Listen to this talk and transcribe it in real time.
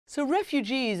So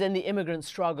refugees and the immigrant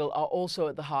struggle are also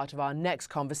at the heart of our next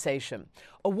conversation.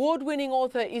 Award-winning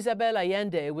author Isabel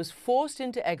Allende was forced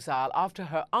into exile after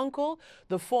her uncle,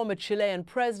 the former Chilean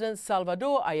President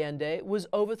Salvador Allende, was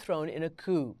overthrown in a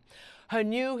coup. Her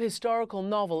new historical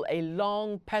novel, A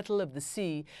Long Petal of the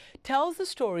Sea, tells the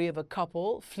story of a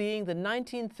couple fleeing the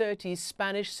 1930s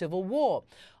Spanish Civil War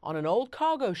on an old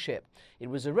cargo ship. It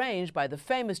was arranged by the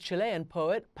famous Chilean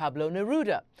poet Pablo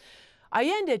Neruda.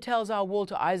 Allende tells our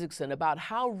Walter Isaacson about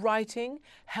how writing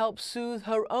helped soothe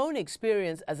her own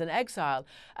experience as an exile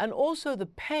and also the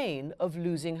pain of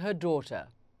losing her daughter.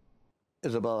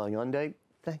 Isabel Allende,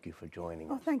 thank you for joining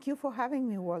us. Oh, thank you for having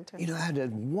me, Walter. You know, I had a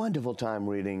wonderful time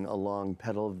reading A Long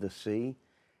Petal of the Sea,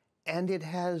 and it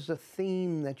has a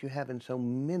theme that you have in so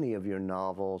many of your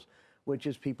novels, which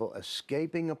is people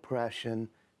escaping oppression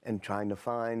and trying to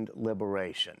find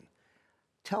liberation.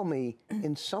 Tell me,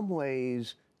 in some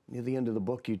ways, near the end of the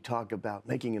book, you talk about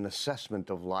making an assessment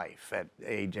of life at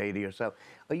age 80 or so.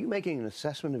 Are you making an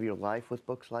assessment of your life with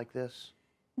books like this?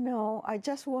 No, I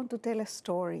just want to tell a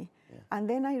story. Yeah. And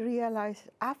then I realized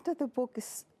after the book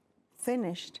is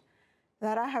finished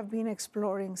that I have been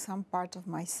exploring some part of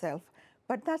myself.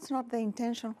 But that's not the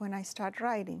intention when I start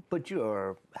writing. But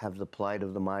you have the plight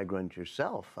of the migrant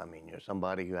yourself. I mean, you're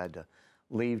somebody who had to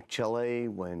leave Chile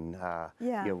when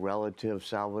your relative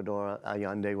Salvador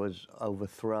Allende was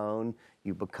overthrown.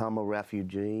 You become a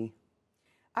refugee.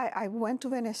 I went to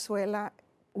Venezuela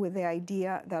with the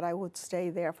idea that I would stay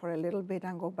there for a little bit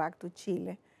and go back to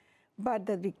Chile. But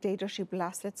the dictatorship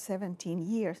lasted 17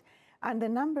 years. And the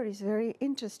number is very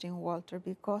interesting, Walter,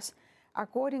 because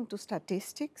according to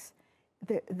statistics,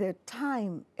 the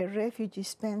time a refugee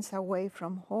spends away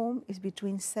from home is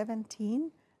between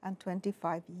 17 and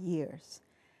 25 years.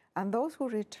 And those who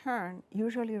return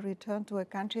usually return to a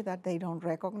country that they don't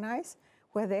recognize,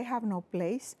 where they have no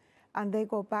place, and they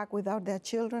go back without their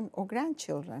children or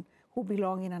grandchildren who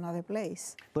belong in another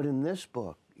place. But in this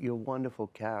book, your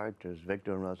wonderful characters,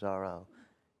 Victor and Rosario,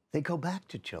 they go back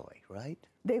to Chile, right?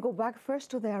 They go back first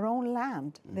to their own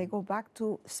land. Mm-hmm. They go back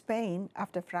to Spain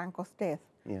after Franco's death.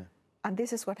 Yeah. And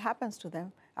this is what happens to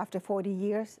them. After 40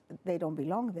 years, they don't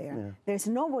belong there. Yeah. There's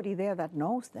nobody there that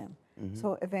knows them. Mm-hmm.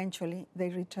 So eventually, they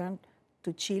return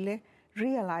to Chile,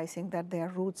 realizing that their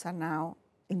roots are now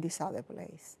in this other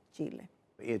place, Chile.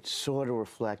 It sort of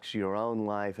reflects your own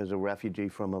life as a refugee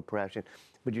from oppression,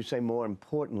 but you say more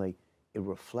importantly, it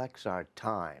reflects our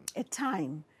time. A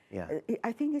time. Yeah.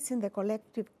 I think it's in the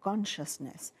collective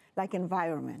consciousness, like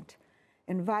environment,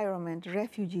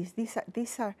 refugees.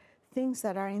 These are things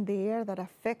that are in the air that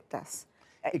affect us.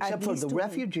 Except for the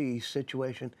refugee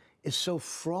situation is so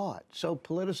fraught, so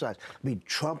politicized. I mean,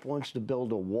 Trump wants to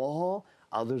build a wall.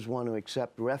 Others want to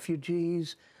accept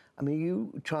refugees. I mean, are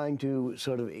you trying to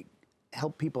sort of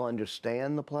help people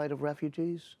understand the plight of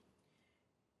refugees?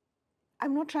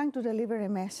 I'm not trying to deliver a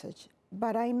message,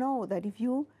 but I know that if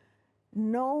you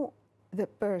know the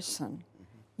person,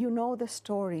 you know the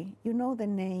story, you know the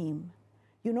name,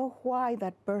 you know why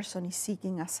that person is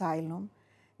seeking asylum,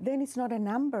 then it's not a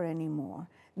number anymore.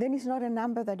 Then it's not a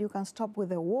number that you can stop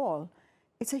with a wall.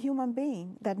 It's a human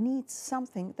being that needs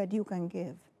something that you can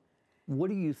give.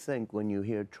 What do you think when you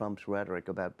hear Trump's rhetoric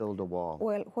about build a wall?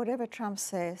 Well, whatever Trump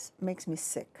says makes me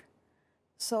sick.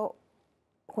 So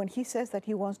when he says that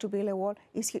he wants to build a wall,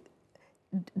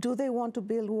 do they want to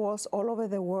build walls all over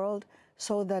the world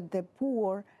so that the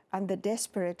poor and the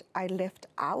desperate are left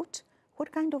out?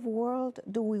 What kind of world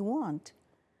do we want?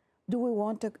 Do we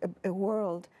want a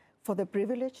world for the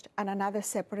privileged and another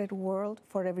separate world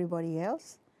for everybody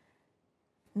else?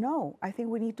 No, I think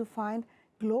we need to find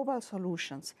global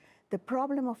solutions. The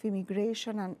problem of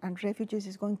immigration and refugees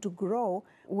is going to grow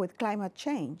with climate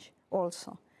change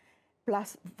also,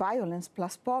 plus violence,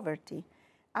 plus poverty.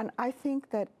 And I think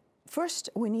that first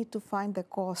we need to find the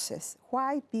causes,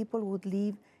 why people would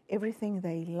leave everything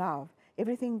they love,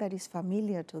 everything that is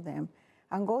familiar to them,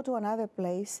 and go to another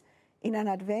place in an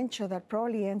adventure that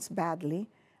probably ends badly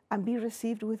and be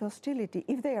received with hostility,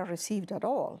 if they are received at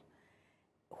all.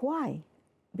 Why?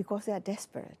 Because they are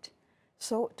desperate.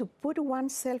 So to put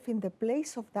oneself in the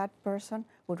place of that person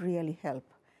would really help.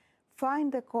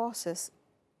 Find the causes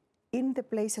in the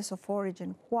places of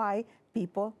origin, why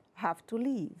people have to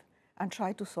leave, and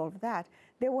try to solve that.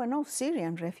 There were no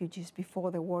Syrian refugees before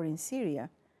the war in Syria.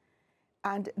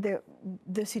 And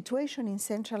the situation in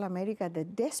Central America, the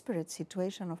desperate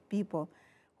situation of people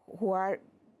who are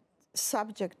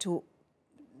subject to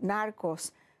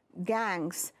narcos,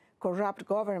 gangs, corrupt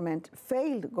government,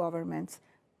 failed governments,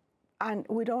 and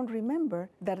we don't remember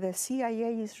that the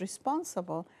CIA is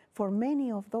responsible for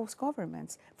many of those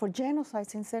governments, for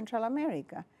genocides in Central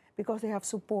America. because they have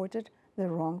supported the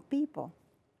wrong people.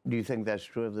 Do you think that's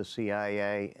true of the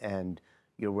CIA and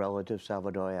your relative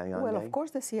Salvador Allende? Well, of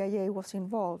course the CIA was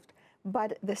involved,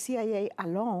 but the CIA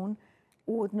alone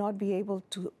would not be able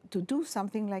to do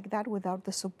something like that without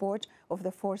the support of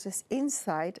the forces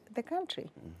inside the country.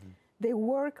 Mm-hmm. They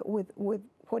work with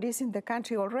what is in the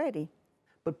country already.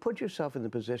 But put yourself in the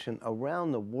position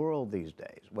around the world these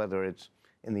days, whether it's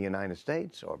in the United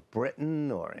States or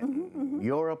Britain or in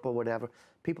Europe or whatever,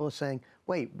 people are saying,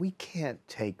 wait, we can't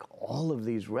take all of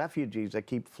these refugees that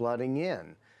keep flooding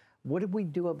in. What do we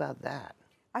do about that?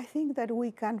 I think that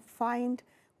we can find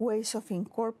ways of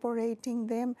incorporating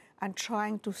them and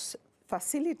trying to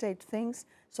facilitate things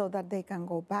so that they can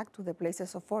go back to the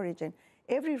places of origin.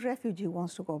 Every refugee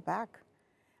wants to go back.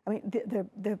 I mean,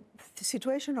 the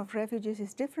situation of refugees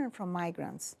is different from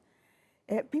migrants.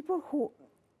 People who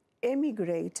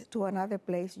emigrate to another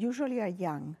place usually are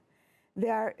young. They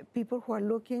are people who are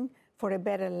looking for a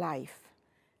better life,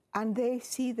 and they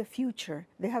see the future.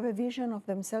 They have a vision of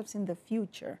themselves in the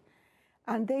future,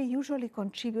 and they usually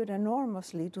contribute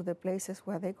enormously to the places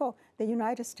where they go. The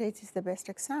United States is the best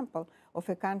example of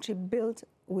a country built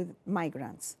with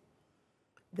migrants.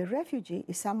 The refugee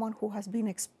is someone who has been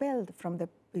expelled from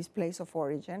his place of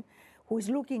origin, who is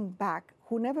looking back,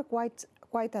 who never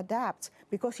quite adapts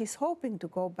because he's hoping to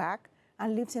go back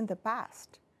and lives in the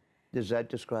past. Does that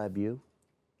describe you?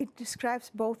 It describes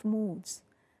both moods,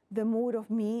 the mood of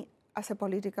me as a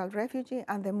political refugee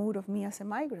and the mood of me as a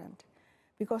migrant.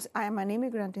 Because I am an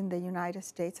immigrant in the United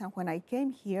States, and when I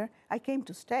came here, I came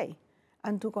to stay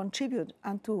and to contribute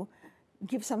and to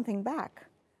give something back.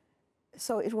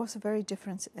 So it was a very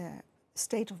different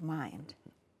state of mind.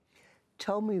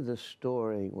 Tell me the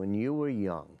story when you were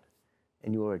young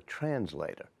and you were a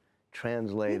translator,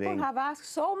 translating. People have asked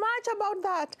so much about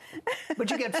that. But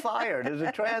you get fired as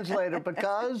a translator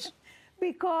because?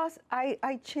 Because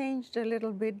I changed a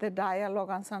little bit the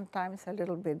dialogue and sometimes a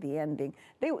little bit the ending.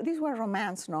 These were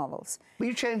romance novels. But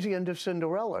you changed the end of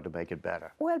Cinderella to make it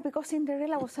better. Well, because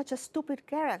Cinderella was such a stupid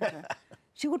character.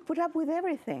 She would put up with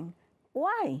everything.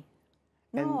 Why?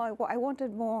 No, I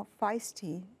wanted more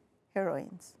feisty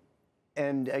heroines.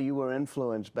 And you were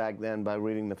influenced back then by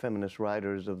reading the feminist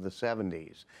writers of the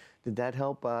 70s. Did that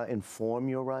help inform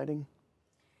your writing?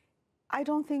 I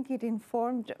don't think it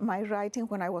informed my writing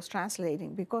when I was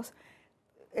translating, because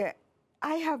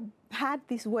I have had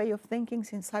this way of thinking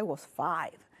since I was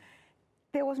 5.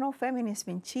 There was no feminism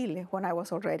in Chile when I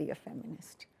was already a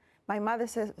feminist. My mother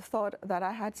thought that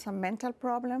I had some mental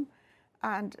problem,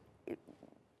 and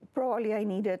probably I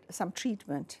needed some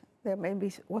treatment. There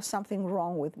maybe was something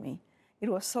wrong with me. It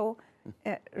was so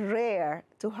rare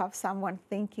to have someone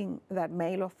thinking that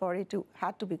male authority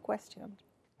had to be questioned.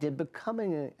 Did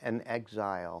becoming an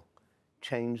exile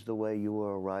change the way you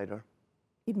were a writer?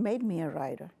 It made me a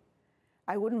writer.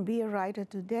 I wouldn't be a writer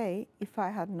today if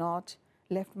I had not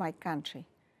left my country.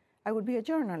 I would be a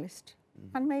journalist,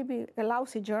 and maybe a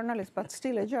lousy journalist, but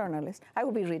still a journalist. I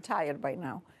would be retired by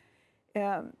now.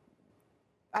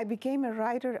 I became a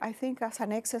writer, I think, as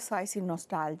an exercise in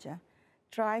nostalgia,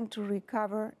 trying to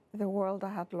recover the world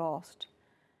I had lost,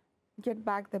 get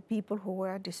back the people who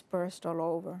were dispersed all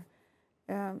over,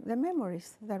 the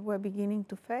memories that were beginning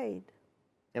to fade.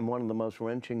 And one of the most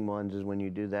wrenching ones is when you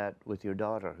do that with your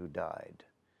daughter who died.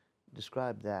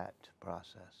 Describe that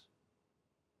process.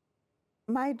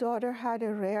 My daughter had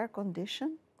a rare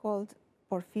condition called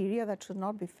porphyria that should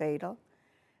not be fatal.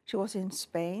 She was in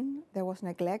Spain. There was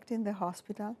neglect in the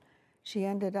hospital. She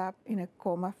ended up in a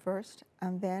coma first,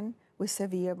 and then with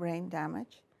severe brain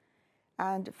damage.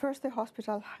 And first the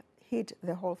hospital hid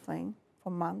the whole thing for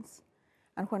months.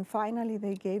 And when finally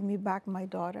they gave me back my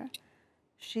daughter,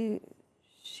 she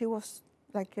was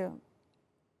like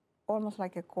almost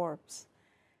like a corpse.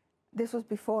 This was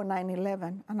before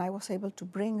 9/11, and I was able to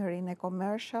bring her in a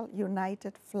commercial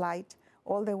United flight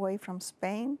all the way from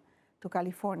Spain to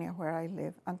California, where I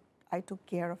live, and I took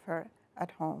care of her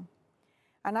at home.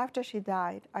 And after she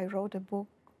died, I wrote a book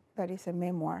that is a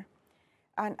memoir.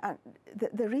 And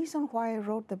the reason why I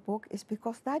wrote the book is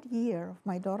because that year of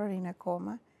my daughter in a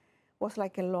coma was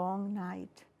like a long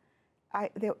night.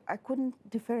 I couldn't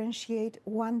differentiate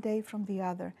one day from the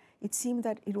other. It seemed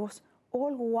that it was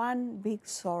all one big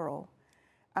sorrow.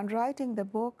 And writing the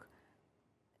book,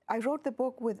 I wrote the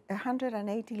book with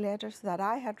 180 letters that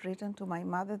I had written to my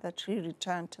mother that she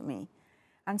returned to me,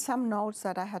 and some notes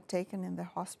that I had taken in the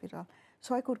hospital.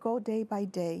 So I could go day by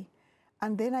day.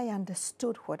 And then I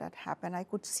understood what had happened. I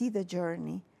could see the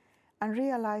journey and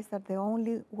realize that the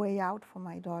only way out for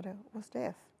my daughter was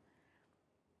death.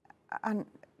 And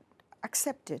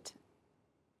accept it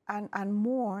and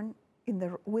mourn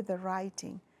with the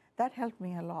writing that helped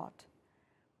me a lot.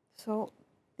 So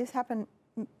this happened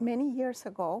many years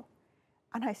ago,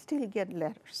 and I still get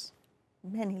letters,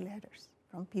 many letters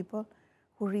from people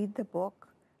who read the book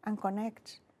and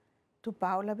connect to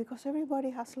Paula, because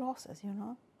everybody has losses, you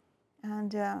know,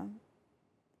 and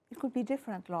it could be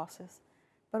different losses,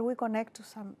 but we connect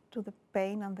to the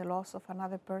pain and the loss of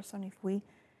another person if we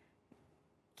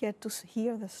get to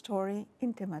hear the story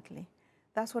intimately.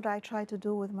 That's what I try to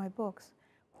do with my books.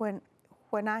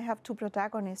 When I have two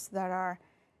protagonists that are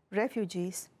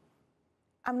refugees,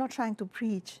 I'm not trying to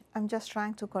preach. I'm just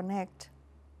trying to connect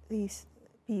these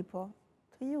people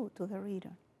to you, to the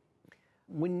reader.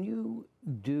 When you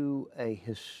do a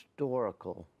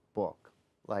historical book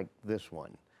like this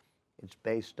one, it's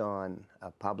based on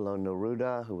Pablo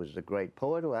Neruda, who was a great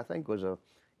poet, who I think was an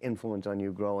influence on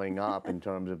you growing up in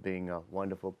terms of being a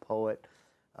wonderful poet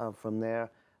from there.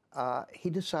 He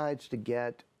decides to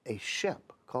get a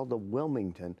ship called the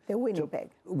Wilmington. The Winnipeg.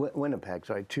 Winnipeg,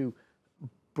 sorry, to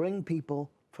bring people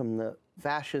from the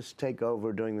fascist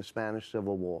takeover during the Spanish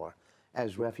Civil War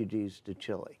as refugees to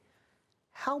Chile.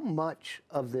 How much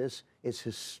of this is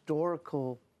historical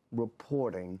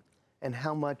reporting, and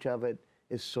how much of it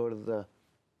is sort of the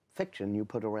fiction you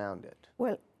put around it?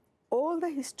 Well, all the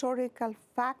historical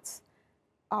facts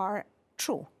are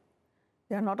true.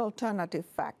 They are not alternative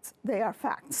facts. They are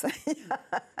facts.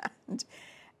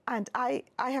 and I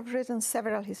have written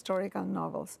several historical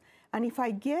novels. And if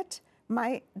I get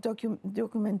my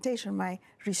documentation, my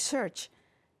research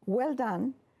well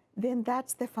done, then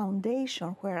that's the foundation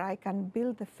where I can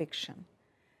build the fiction.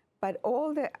 But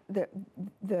all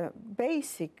the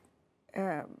basic,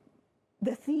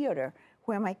 the theater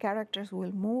where my characters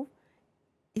will move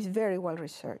is very well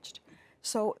researched.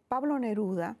 So Pablo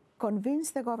Neruda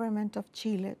convinced the government of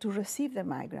Chile to receive the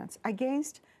migrants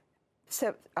against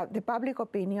the public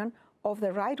opinion of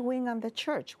the right wing and the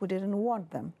church, who didn't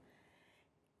want them.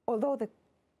 Although the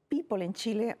people in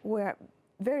Chile were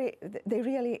they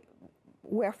really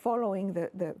were following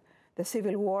the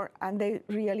Civil War, and they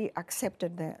really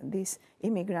accepted these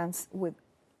immigrants with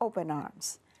open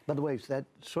arms. By the way, that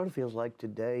sort of feels like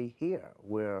today here,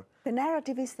 where... The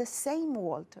narrative is the same,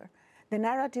 Walter. The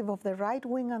narrative of the right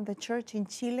wing and the church in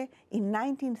Chile in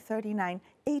 1939,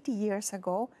 80 years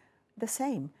ago, the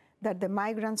same, that the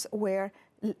migrants were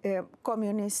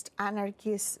communists,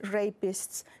 anarchists,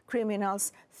 rapists,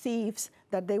 criminals, thieves,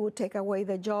 that they would take away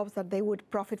the jobs, that they would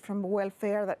profit from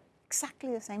welfare,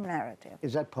 exactly the same narrative.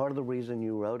 Is that part of the reason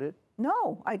you wrote it?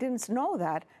 No, I didn't know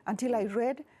that until I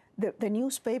read the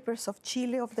newspapers of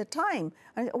Chile of the time.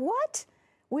 And what?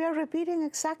 We are repeating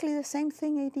exactly the same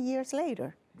thing 80 years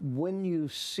later. When you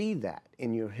see that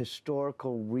in your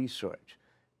historical research,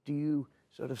 do you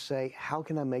sort of say, how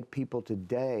can I make people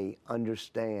today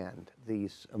understand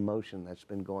this emotion that's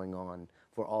been going on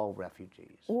for all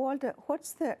refugees? Walter,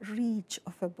 what's the reach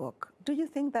of a book? Do you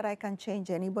think that I can change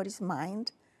anybody's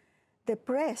mind? The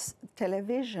press,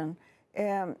 television,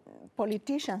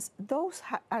 politicians, those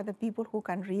are the people who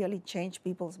can really change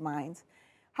people's minds.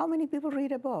 How many people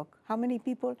read a book? How many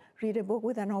people read a book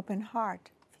with an open heart?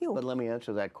 Few. But let me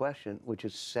answer that question, which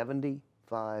is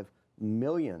 75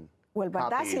 million. Well, but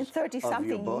that's in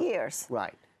 30-something years.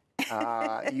 Right.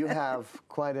 You have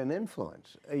quite an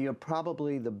influence. You're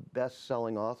probably the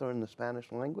best-selling author in the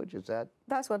Spanish language, is that?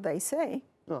 That's what they say.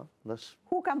 No, let's...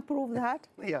 Who can prove that?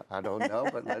 Yeah, I don't know,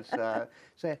 but let's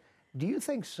say, do you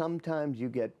think sometimes you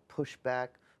get pushback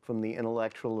from the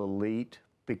intellectual elite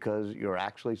because you're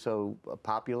actually so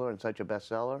popular and such a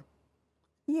bestseller?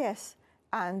 Yes,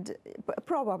 and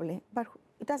probably, but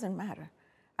it doesn't matter.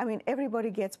 I mean,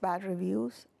 everybody gets bad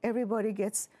reviews. Everybody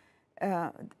gets,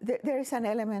 there is an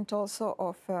element also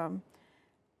of,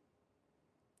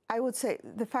 I would say,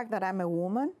 the fact that I'm a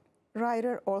woman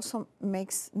writer also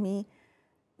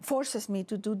forces me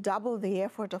to do double the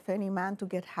effort of any man to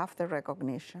get half the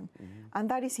recognition. Mm-hmm. And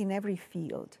that is in every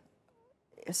field,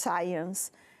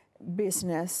 science,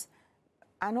 business,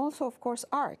 and also, of course,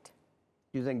 art.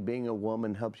 Do you think being a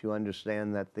woman helps you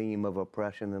understand that theme of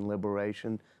oppression and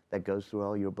liberation that goes through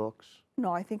all your books?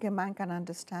 No, I think a man can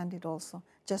understand it also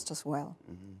just as well.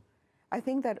 Mm-hmm. I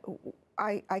think that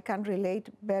I can relate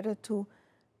better to,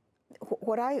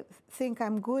 what I think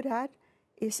I'm good at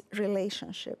is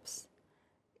relationships.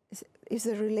 Is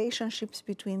the relationships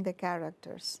between the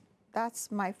characters.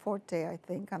 That's my forte, I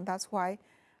think, and that's why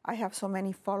I have so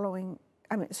many following,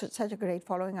 I mean, such a great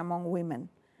following among women.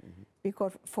 Mm-hmm.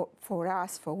 Because for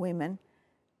us, for women,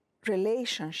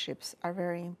 relationships are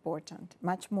very important,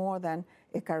 much more than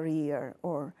a career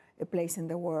or a place in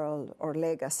the world or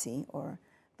legacy, or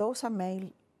those are male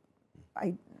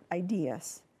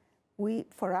ideas.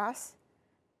 For us,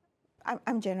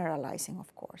 I'm generalizing,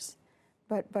 of course.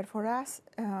 But for us,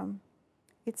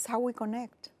 it's how we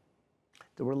connect.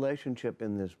 The relationship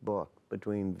in this book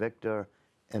between Victor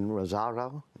and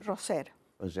Rosero,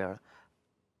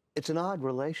 it's an odd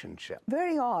relationship.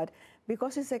 Very odd,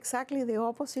 because it's exactly the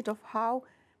opposite of how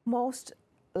most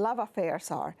love affairs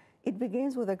are. It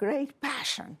begins with a great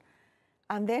passion,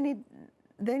 and then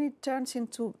it turns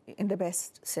into, in the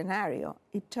best scenario,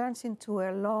 it turns into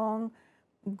a long,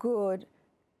 good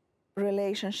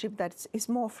relationship that is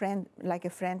more like a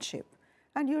friendship.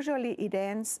 And usually it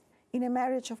ends in a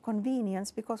marriage of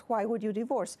convenience, because why would you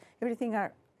divorce? Everything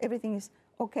is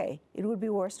okay. It would be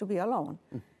worse to be alone.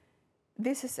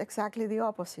 This is exactly the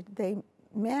opposite. They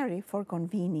marry for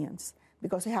convenience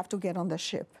because they have to get on the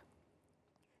ship.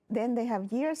 Then they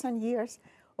have years and years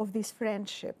of this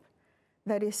friendship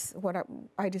that is what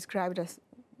I described as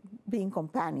being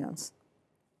companions.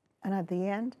 And at the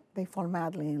end, they fall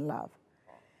madly in love.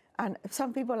 And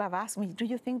some people have asked me, do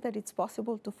you think that it's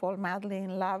possible to fall madly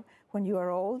in love when you are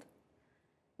old?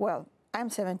 Well, I'm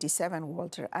 77,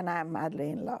 Walter, and I am madly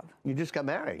in love. You just got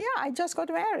married? Yeah, I just got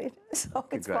married, so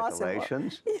it's possible.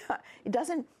 Congratulations. Yeah,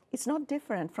 it's not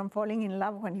different from falling in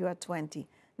love when you are 20.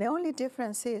 The only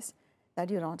difference is that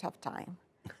you don't have time.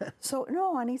 So,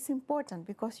 no, and it's important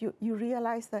because you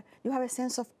realize that you have a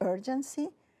sense of urgency,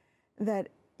 that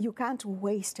you can't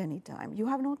waste any time. You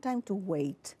have no time to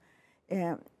wait.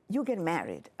 You get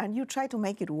married, and you try to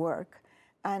make it work.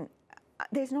 And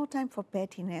there's no time for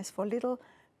pettiness, for little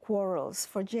quarrels,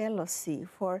 for jealousy,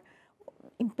 for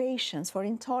impatience, for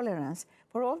intolerance,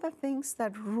 for all the things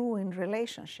that ruin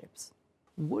relationships.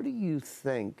 What do you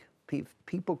think?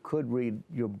 People could read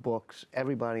your books.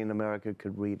 Everybody in America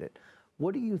could read it.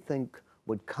 What do you think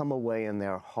would come away in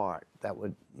their heart that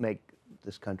would make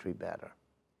this country better?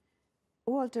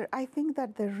 Walter, I think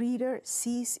that the reader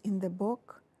sees in the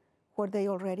book what they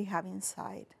already have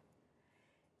inside.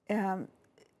 And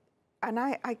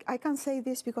I can say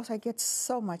this because I get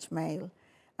so much mail,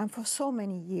 and for so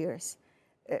many years.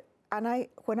 And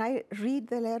when I read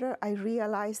the letter, I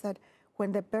realize that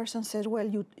when the person says, well,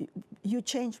 you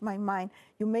changed my mind,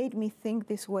 you made me think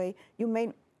this way,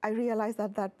 I realize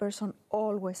that that person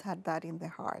always had that in the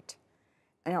heart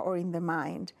or in the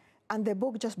mind. And the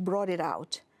book just brought it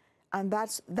out. And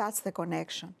that's the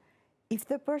connection. If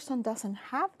the person doesn't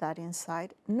have that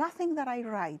inside, nothing that I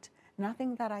write,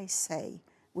 nothing that I say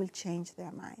will change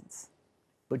their minds.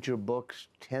 But your books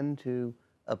tend to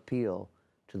appeal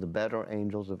to the better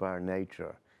angels of our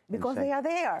nature. Because they are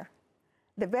there.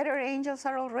 The better angels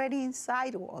are already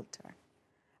inside, Walter.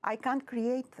 I can't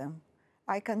create them.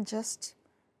 I can just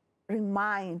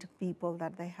remind people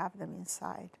that they have them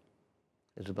inside.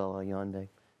 Isabel Allende,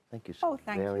 thank you so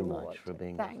very much for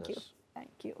being with us.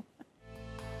 Thank you.